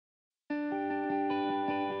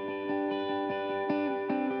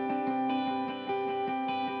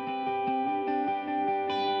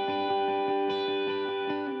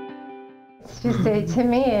It's just to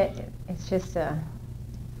me, it's just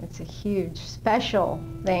it's a huge, special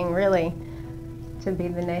thing, really, to be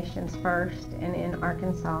the nation's first and in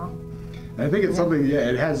Arkansas. I think it's something, yeah,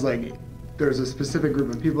 it has like, there's a specific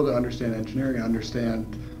group of people that understand engineering,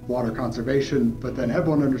 understand water conservation, but then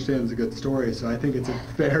everyone understands a good story, so I think it's a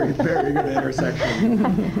very, very good intersection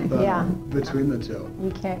between the two.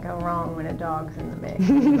 You can't go wrong when a dog's in the mix.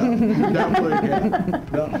 No, you definitely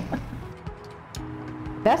can't. No.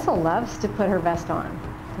 Vessel loves to put her vest on.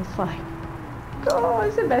 It's like, oh,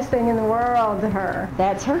 it's the best thing in the world to her.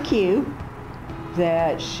 That's her cue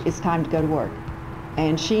that it's time to go to work.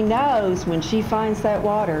 And she knows when she finds that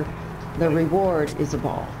water, the reward is a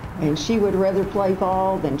ball. And she would rather play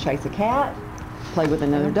ball than chase a cat, play with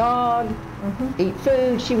another dog, eat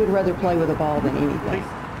food. She would rather play with a ball than anything.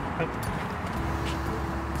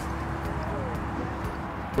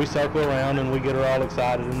 We circle around and we get her all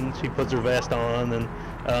excited, and she puts her vest on and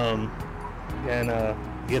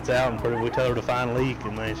gets out, and we tell her to find a leak,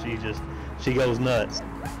 and man, she goes nuts.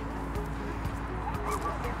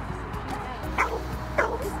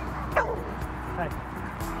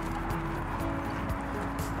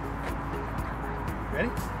 Ready?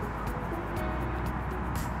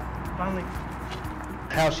 Finally.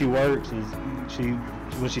 How she works is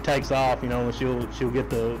when she takes off, you know, she'll get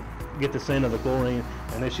the scent of the chlorine,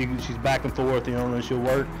 and then she's back and forth, you know, and then she'll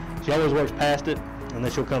work. She always works past it, and then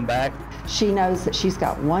she'll come back. She knows that she's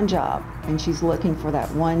got one job, and she's looking for that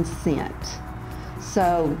one scent.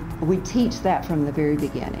 So we teach that from the very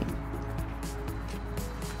beginning.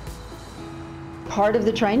 Part of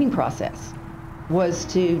the training process was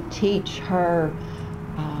to teach her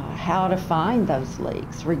how to find those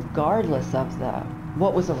leaks, regardless of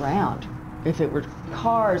what was around. If it were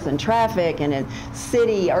cars and traffic and a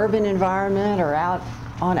city, urban environment, or out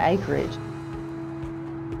on acreage.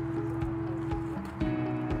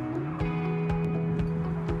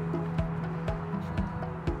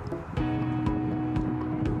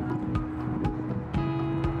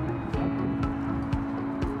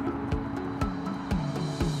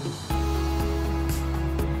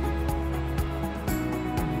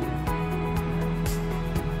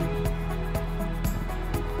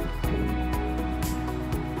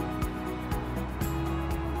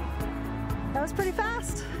 That was pretty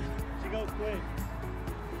fast. She goes quick.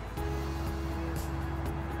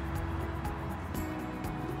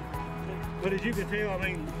 But as you can tell, I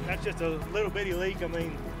mean, that's just a little bitty leak. I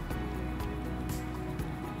mean,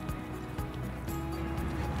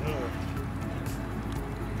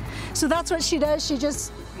 So that's what she does. She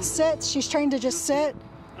just sits. She's trained to just sit.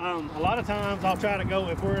 a lot of times I'll try to go,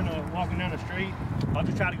 if we're walking down the street, I'll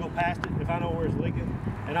just try to go past it if I know where it's leaking,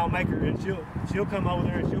 and I'll make her, and she'll come over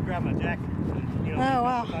there and she'll grab my jacket, and, you know, oh,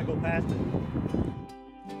 wow. if I go past it.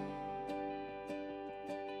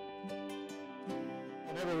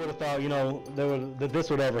 I never would have thought, you know, that this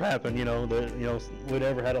would ever happen, you know, that, you know, we'd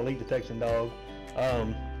ever had a leak detection dog.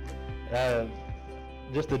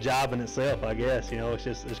 Just the job in itself, I guess, you know,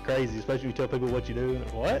 it's crazy, especially when you tell people what you do.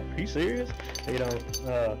 What? Are you serious? You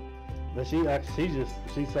know, but she's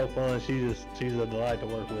so fun. She's a delight to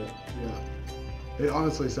work with. Yeah. It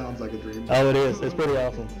honestly sounds like a dream. Oh, it is. It's pretty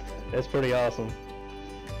awesome. It's pretty awesome.